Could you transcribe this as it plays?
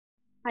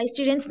Hi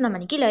students, நம்ம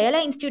இன்னைக்கு Loyola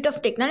Institute of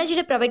Technology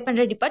provide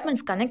பண்ற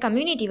டிபார்ட்மெண்ட்ஸ்க்கான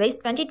community wise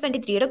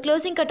 2023 ஓட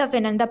closing cutoff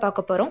என்னன்னு தான்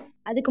பார்க்க போறோம்.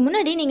 அதுக்கு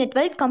முன்னாடி நீங்க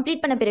 12th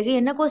கம்ப்ளீட் பண்ண பிறகு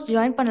என்ன கோர்ஸ்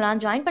ஜாயின் பண்ணலாம்,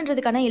 ஜாயின்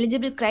பண்றதுக்கான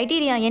எலிஜிபிள்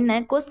கிரைட்டீரியா என்ன,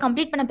 கோர்ஸ்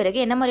கம்ப்ளீட் பண்ண பிறகு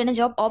என்ன மாதிரியான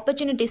ஜாப்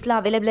ஆப்பர்ச்சுனிட்டிஸ்லாம்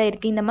அவைலபிளா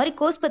இருக்கு, இந்த மாதிரி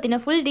கோர்ஸ் பத்தின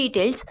ஃபுல்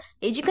டீடைல்ஸ்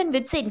எஜுகன்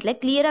வெப்சைட்ல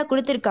கிளியரா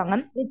கொடுத்திருக்காங்க.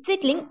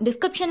 வெப்சைட் லிங்க்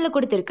டிஸ்கிரிப்ஷன்ல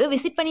கொடுத்திருக்கு,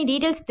 விசிட் பண்ணி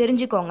டீடைல்ஸ்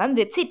தெரிஞ்சுக்கோங்க.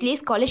 வெப்சைட்லயே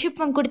ஸ்காலர்ஷிப்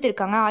ஃபண்ட்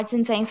கொடுத்திருக்காங்க. Arts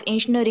and science,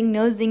 engineering,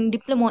 nursing,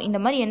 diploma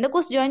இந்த மாதிரி எந்த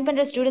கோர்ஸ் ஜாயின்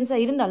பண்ற ஸ்டூடெண்ட்ஸா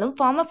இருந்தாலும்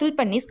ஃபார்மை ஃபில்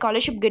பண்ணி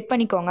ஸ்காலர்ஷிப் கெட்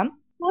பண்ணிக்கோங்க.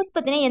 கோர்ஸ்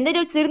பத்தின எந்த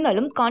டவுட்ஸ்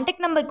இருந்தாலும்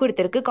கான்டாக்ட் நம்பர்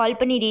கொடுத்திருக்கு, கால்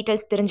பண்ணி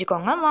டீடைல்ஸ்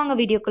தெரிஞ்சுக்கோங்க. வாங்க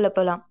வீடியோக்குள்ள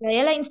போலாம்.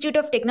 Loyola Institute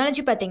of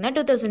Technology பாத்தீங்கன்னா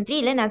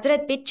 2003ல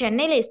நசரத்பேட்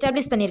சென்னையில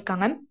எஸ்டாப்ளிஷ்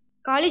பண்ணிருக்காங்க.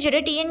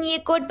 காலேஜோட TNA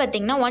கோட்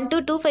பாத்தீங்கன்னா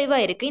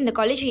 1225 இருக்கு. இந்த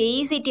காலேஜ்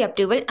AECT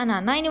அப்ரூவல் அண்ட்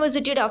அண்ணா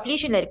யூனிவர்சிட்டியோட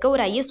அஃபிலியேஷன்ல இருக்க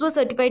ஒரு ISO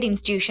சர்டிஃபைட்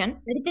இன்ஸ்டிடியூஷன்.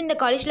 அடுத்து இந்த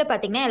காலேஜ்ல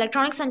பாத்தீங்கன்னா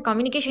electronics and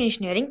communication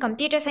engineering,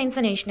 computer science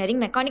and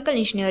engineering, mechanical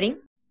engineering,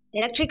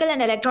 Electrical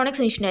and Electronics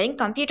Engineering,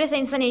 Computer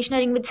Science and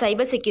Engineering with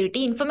Cyber Security,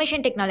 Information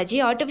Technology,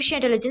 Artificial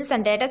Intelligence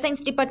and Data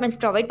Science departments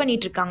provide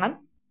பண்ணிட்டு இருக்காங்க.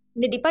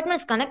 இந்த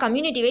டிபார்ட்மெண்ட்ஸ்க்கான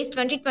community wise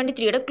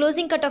 2023 ஓட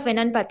closing cut off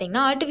என்னன்னு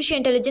பார்த்தீங்கன்னா Artificial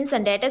Intelligence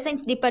and Data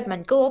Science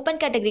டிபார்ட்மெண்ட்க்கு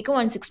open கேட்டகரிக்கு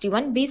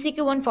 161,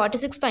 பிசிக்கு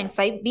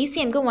 146.5,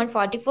 பிசிஎம்க்கு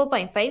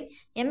 144.5,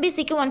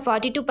 எம்பிசிக்கு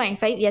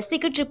 142.5,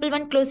 எஸ்சிக்கு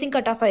 111 closing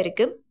cut off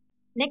ஆயிருக்கு.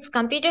 Next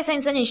computer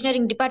science and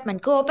engineering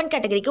டிபார்ட்மெண்ட்க்கு open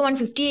கேட்டகரிக்கு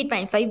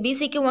 158.5,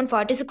 பிசிக்கு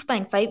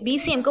 146.5,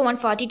 பிசிஎம்க்கு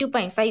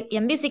 142.5,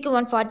 எம்பிசிக்கு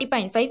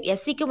 140.5,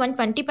 எஸ்சிக்கு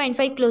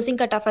 120.5 க்ளோசிங்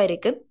கட் ஆஃப்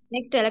ஆயிருக்கு.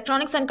 Next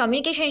electronics and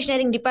communication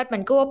engineering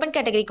டிபார்ட்மெண்ட்க்கு open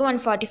கேட்டகரிக்கு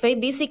 145,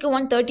 பிசிக்கு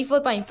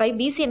 134.5,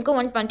 பிசிஎம்க்கு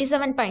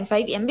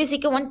 127.5,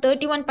 எம்பிசிக்கு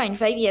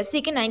 131.5,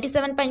 எஸ்சிக்கு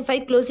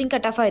 97.5 க்ளோசிங்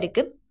கட் ஆஃப்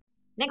ஆயிருக்கு.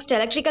 Next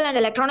electrical and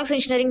electronics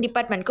engineering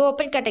டிபார்ட்மெண்ட்க்கு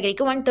open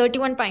கேட்டகரிக்கு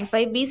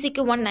 131.5,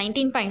 பிசிக்கு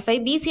 119.5,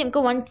 பிசிஎம்க்கு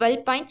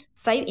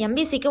 112.5,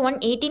 எம்பிசிக்கு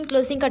 118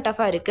 க்ளோசிங் கட் ஆஃப்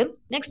இருக்கு.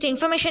 நெக்ஸ்ட்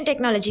இன்ஃபர்மேஷன்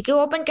டெக்னாலஜிக்கு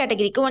ஓப்பன்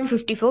கேட்டகரிக்கு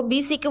 154,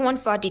 பிசிக்கு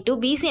 142,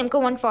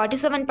 பிசிஎம்க்கு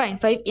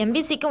 147.5,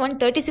 எம்பிசிக்கு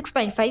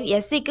 136.5,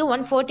 எஸ்சிக்கு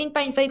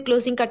 114.5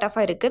 க்ளோசிங் கட்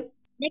ஆஃப் இருக்கு.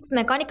 நெக்ஸ்ட்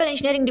மெக்கானிக்கல்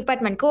இன்ஜினியரிங்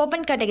டிபார்ட்மெண்ட்க்கு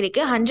ஓப்பன்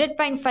கேட்டகரிக்கு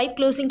 100.5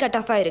 க்ளோசிங் கட்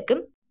ஆஃப் இருக்கு.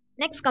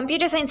 Next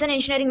computer science and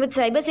engineering with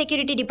cyber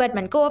security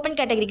டிபார்ட்மெண்ட்க்கு open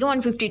கேட்டகரிக்கு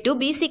 152,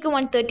 பிசிக்கு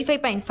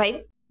 135.5,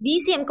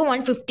 பிசிஎம்க்கு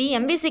 150,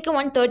 எம்பிசிக்கு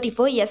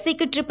 134,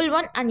 எஸ்சிக்கு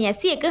 111 அண்ட்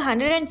எஸ்சிக்கு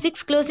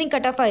 106 க்ளோசிங்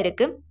கட் ஆஃப்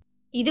ஆயிருக்கு.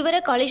 இதுவரை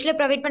காலேஜில்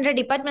ப்ரொவைட் பண்ணுற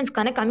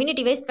டிபார்ட்மெண்ட்ஸ்க்கான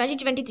கம்யூனிட்டி வைஸ்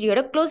 2023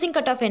 ஓட க்ளோசிங்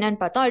கட் ஆஃப் என்னன்னு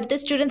பார்த்தோம். அடுத்த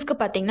ஸ்டூடெண்ட்ஸ்க்கு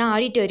பார்த்தீங்கன்னா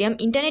auditorium,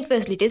 internet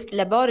facilities,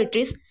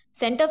 laboratories,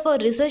 centre for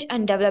research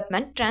and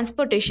development,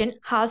 transportation,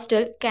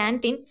 hostel,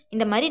 canteen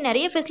இந்த மாதிரி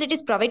நிறைய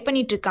ஃபெசிலிட்டிஸ் ப்ரொவைட்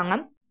பண்ணிட்டு இருக்காங்க.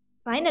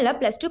 ஃபைனலாக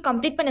 +2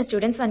 கம்ப்ளீட் பண்ண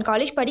ஸ்டூடெண்ட்ஸ் அண்ட்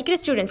காலேஜ் படிக்கிற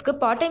ஸ்டூடெண்ட்ஸ்க்கு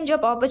பார்ட் டைம்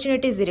ஜாப்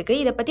ஆப்பர்ச்சுனிட்டிஸ்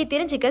இருக்குது. இதை பற்றி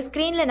தெரிஞ்சுக்க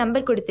ஸ்க்ரீனில்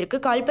நம்பர் கொடுத்துருக்கு,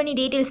 கால் பண்ணி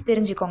டீட்டெயில்ஸ்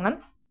தெரிஞ்சுக்கோங்க.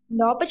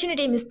 இந்த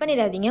ஆப்பர்ச்சுனிட்டியை மிஸ்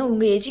பண்ணிடாதீங்க.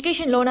 உங்கள்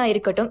எஜுகேஷன் லோனாக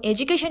இருக்கட்டும்,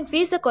 எஜுகேஷன்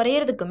ஃபீஸை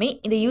குறையிறதுக்குமே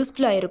இது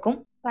யூஸ்ஃபுல்லாக இருக்கும்.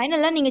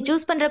 ஃபைனலாக நீங்கள்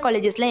சூஸ் பண்ணுற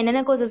காலேஜஸில்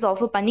என்னென்ன கோர்சஸ்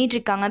ஆஃபர் பண்ணிட்டு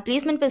இருக்காங்க,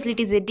 பிளேஸ்மெண்ட்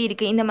ஃபெசிலிட்டிஸ் எப்படி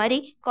இருக்குது, இந்த மாதிரி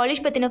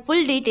காலேஜ் பற்றின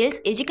ஃபுல் டீட்டெயில்ஸ்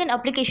எஜுகன்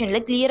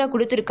அப்ளிகேஷனில் கிளியராக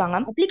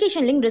கொடுத்துருக்காங்க.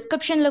 அப்ளிகேஷன் லிங்க்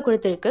டிஸ்கிரிப்ஷனில்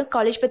கொடுத்துருக்கு.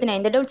 காலேஜ் பற்றின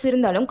எந்த டவுட்ஸ்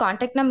இருந்தாலும்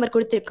கான்டாக்ட் நம்பர்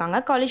கொடுத்துருக்காங்க.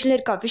 காலேஜில்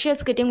இருக்க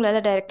அஃபிஷியல்ஸ் கிட்டே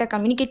உங்களால் டைரெக்டாக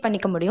கம்யூனிகேட்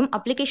பண்ணிக்க முடியும்.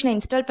 அப்ளிகேஷனை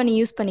இன்ஸ்டால் பண்ணி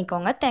யூஸ்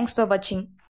பண்ணிக்கோங்க. தேங்க்ஸ் ஃபார் வாட்சிங்.